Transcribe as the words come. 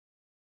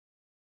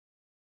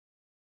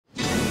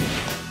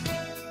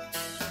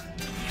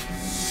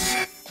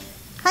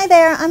Hi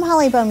there, I'm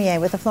Holly Beaumier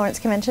with the Florence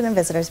Convention and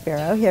Visitors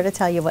Bureau, here to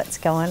tell you what's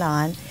going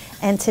on.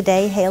 And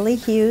today, Haley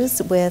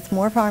Hughes with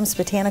Moore Farms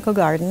Botanical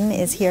Garden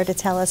is here to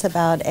tell us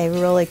about a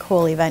really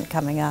cool event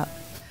coming up.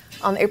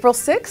 On April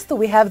 6th,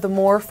 we have the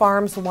Moore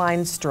Farms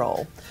Wine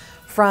Stroll.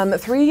 From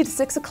 3 to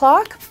 6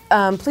 o'clock,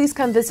 please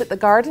come visit the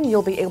garden.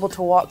 You'll be able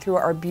to walk through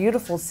our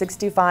beautiful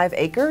 65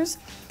 acres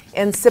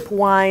and sip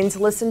wines,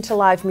 listen to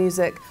live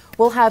music.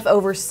 We'll have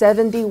over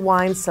 70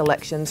 wine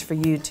selections for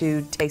you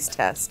to taste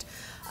test.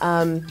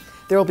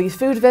 There will be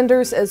food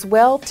vendors as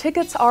well.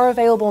 Tickets are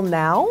available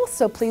now,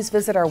 so please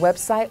visit our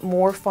website,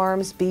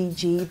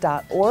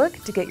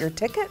 moorefarmsbg.org, to get your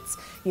tickets.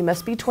 You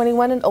must be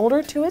 21 and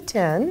older to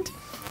attend,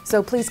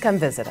 so please come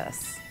visit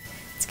us.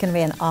 It's going to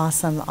be an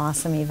awesome,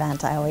 awesome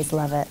event. I always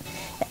love it.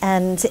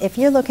 And if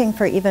you're looking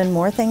for even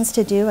more things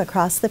to do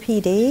across the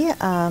PD,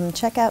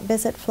 check out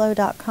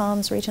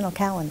visitflow.com's regional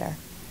calendar.